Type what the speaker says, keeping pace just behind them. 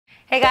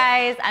Hey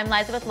guys, I'm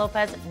LYZABETH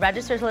Lopez,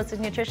 registered holistic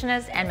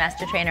nutritionist and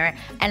master trainer,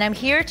 and I'm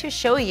here to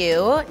show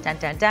you, dun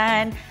dun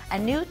dun, a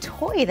new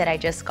toy that I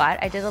just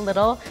got. I did a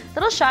little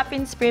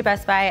shopping spree at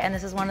Best Buy, and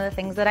this is one of the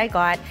things that I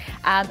got.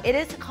 It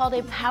is called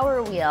a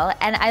power wheel,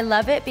 and I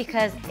love it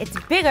because it's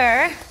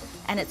bigger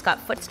and it's got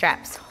foot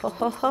straps. Ho,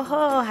 ho, ho,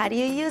 ho, how do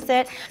you use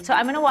it? So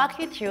I'm gonna walk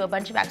you through a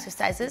bunch of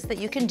exercises that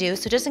you can do.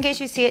 So just in case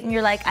you see it and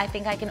you're like, I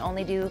think I can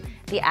only do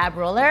the ab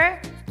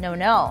roller.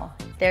 No,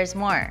 there's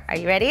more. Are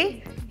you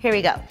ready? Here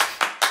we go.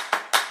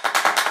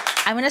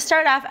 I'm gonna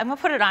start off, I'm gonna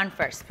put it on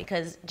first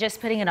because just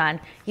putting it on,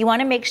 you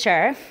wanna make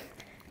sure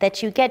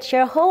that you get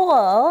your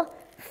whole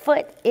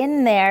foot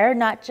in there,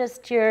 not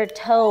just your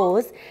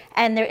toes.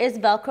 And there is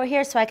Velcro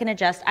here so I can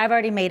adjust. I've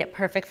already made it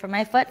perfect for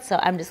my foot, so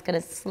I'm just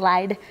gonna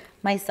slide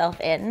myself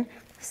in.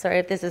 Sorry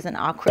if this is an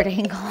awkward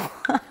angle.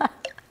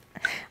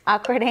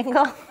 Awkward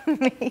angle,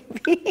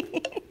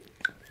 maybe.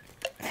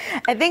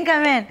 I think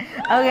I'm in.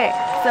 Okay,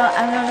 so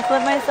I'm gonna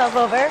flip myself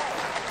over.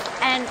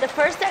 And the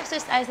first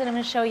exercise that I'm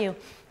gonna show you,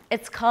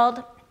 it's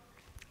called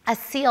a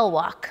seal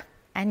walk,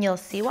 and you'll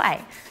see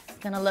why. It's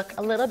gonna look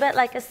a little bit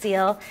like a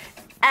seal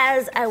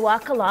as I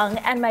walk along,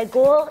 and my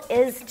goal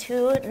is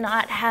to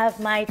not have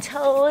my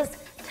toes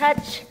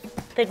touch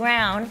the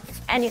ground,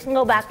 and you can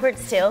go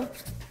backwards too.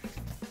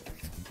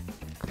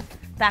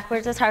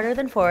 Backwards is harder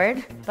than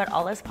forward, but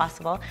all is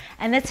possible.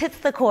 And this hits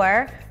the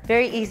core,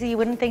 very easy. You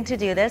wouldn't think to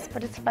do this,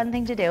 but it's a fun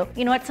thing to do.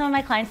 You know what some of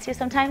my clients do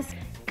sometimes?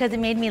 Because it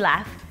made me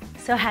laugh.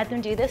 So I had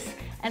them do this,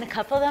 and a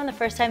couple of them, the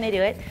first time they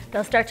do it,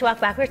 they'll start to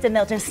walk backwards and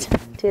they'll just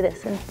do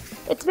this. And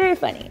it's very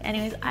funny.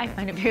 Anyways, I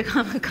find it very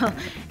comical.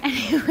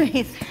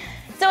 Anyways,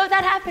 so if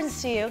that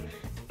happens to you,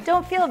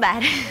 don't feel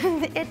bad.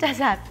 It does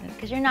happen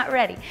because you're not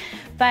ready.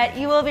 But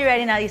you will be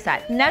ready now you saw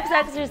it. Next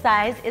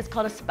exercise is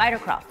called a spider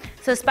crawl.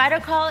 So spider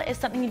crawl is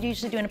something you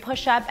usually do in a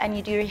push-up and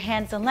you do your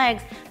hands and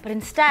legs, but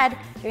instead,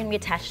 you're gonna be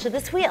attached to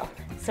this wheel.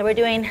 So we're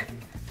doing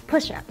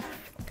push-up,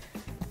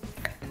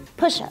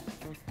 push-up,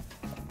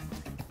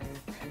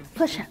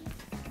 push-up.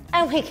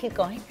 And we keep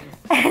going.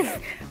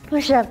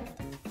 Push up.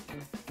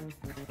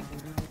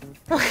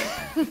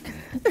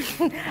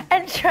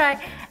 And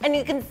try. And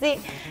you can see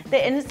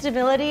the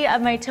instability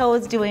of my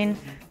toes doing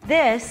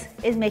this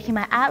is making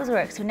my abs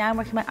work. So now I'm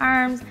working my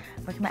arms,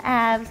 working my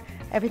abs,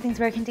 everything's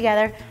working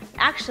together.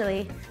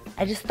 Actually,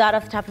 I just thought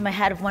off the top of my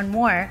head of one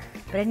more,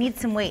 but I need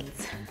some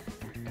weights.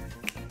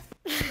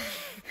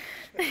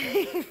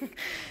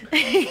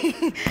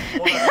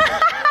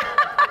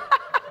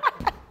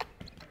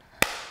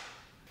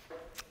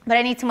 But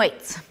I need some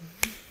weights.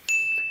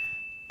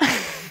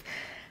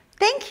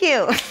 Thank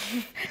you.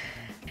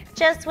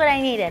 Just what I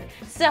needed.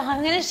 So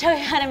I'm gonna show you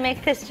how to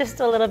make this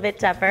just a little bit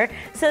tougher.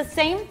 So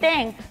same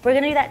thing, we're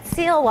gonna do that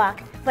seal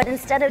walk, but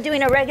instead of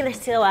doing a regular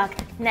seal walk,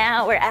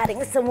 now we're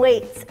adding some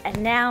weights.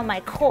 And now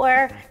my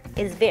core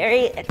is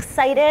very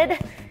excited.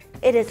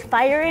 It is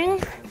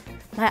firing.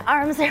 My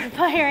arms are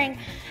firing.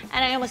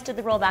 And I almost did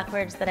the roll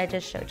backwards that I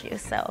just showed you.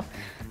 So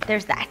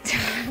there's that.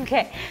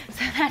 Okay,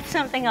 so that's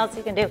something else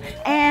you can do.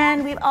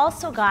 And we've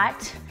also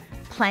got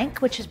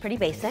plank, which is pretty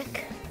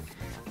basic,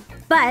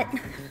 but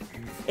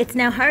it's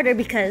now harder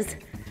because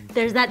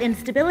there's that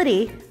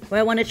instability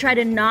where I want to try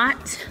to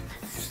not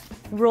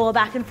roll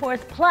back and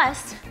forth.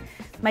 Plus,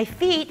 my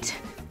feet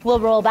will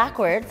roll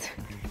backwards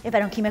if I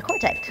don't keep my core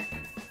tight.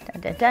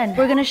 Dun, dun, dun.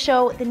 We're gonna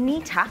show the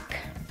knee tuck.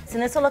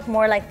 And this will look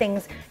more like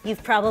things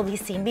you've probably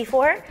seen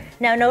before.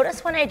 Now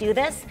notice when I do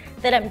this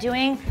that I'm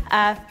doing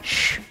a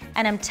shh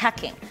and I'm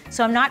tucking.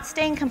 So I'm not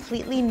staying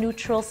completely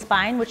neutral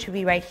spine, which would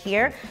be right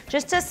here.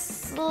 Just a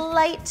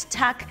slight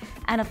tuck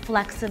and a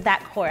flex of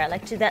that core. I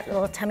like to do that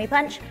little tummy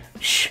punch,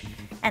 shh,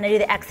 and I do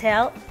the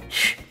exhale,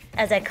 shh,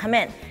 as I come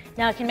in.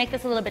 Now I can make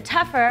this a little bit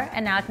tougher,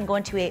 and now I can go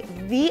into a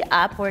V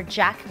up or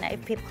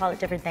jackknife, people call it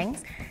different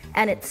things,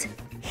 and it's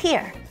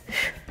here.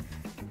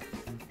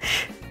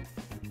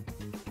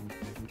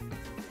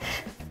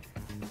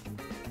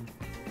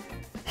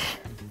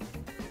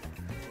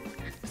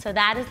 So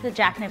that is the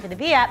jackknife or the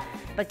V-up,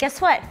 but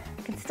guess what?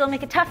 We can still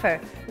make it tougher.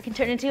 We can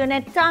turn it into an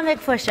atomic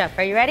push-up.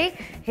 Are you ready?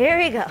 Here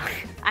we go.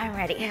 I'm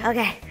ready.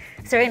 Okay,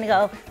 so we're gonna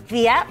go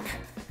V-up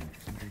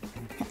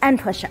and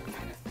push-up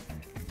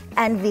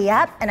and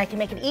V-up, and I can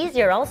make it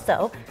easier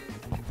also,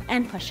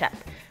 and push-up.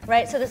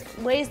 Right, so there's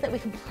ways that we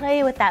can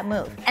play with that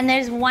move. And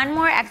there's one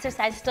more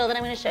exercise still that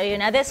I'm gonna show you.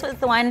 Now this was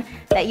the one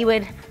that you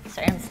would,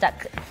 sorry, I'm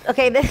stuck.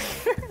 Okay,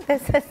 this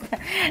is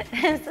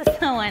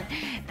the one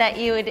that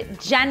you would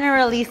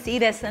generally see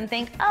this and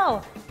think,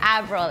 oh,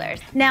 ab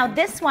rollers. Now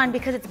this one,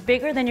 because it's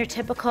bigger than your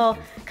typical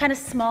kind of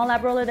small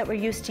ab roller that we're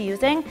used to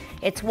using,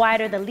 it's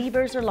wider, the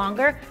levers are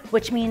longer,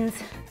 which means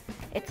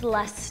it's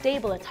less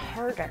stable, it's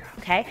harder,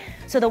 okay?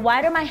 So the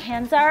wider my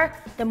hands are,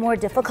 the more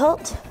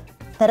difficult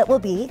that it will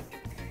be.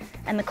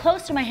 And the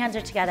closer my hands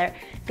are together,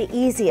 the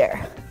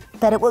easier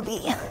that it will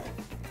be.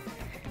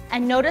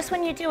 And notice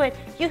when you do it,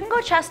 you can go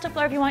chest to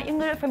floor if you want, you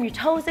can do it from your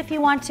toes if you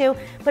want to,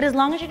 but as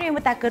long as you're doing it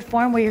with that good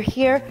form where you're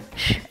here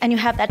and you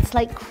have that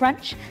slight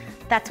crunch,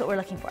 that's what we're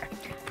looking for.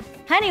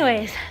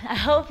 Anyways, I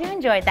hope you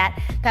enjoyed that.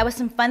 That was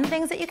some fun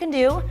things that you can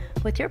do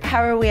with your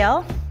power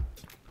wheel.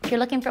 you're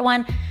looking for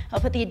one, I'll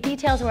put the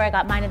details where I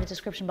got mine in the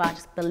description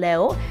box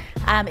below.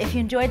 If you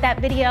enjoyed that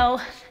video,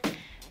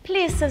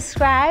 please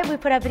subscribe. We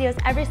put out videos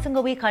every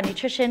single week on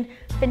nutrition,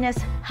 fitness,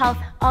 health,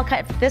 all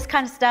kinds of this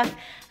kind of stuff.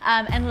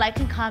 And like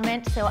and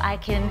comment so I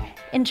can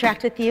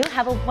interact with you.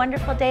 Have a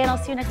wonderful day, and I'll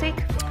see you next week.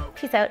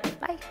 Peace out.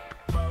 Bye.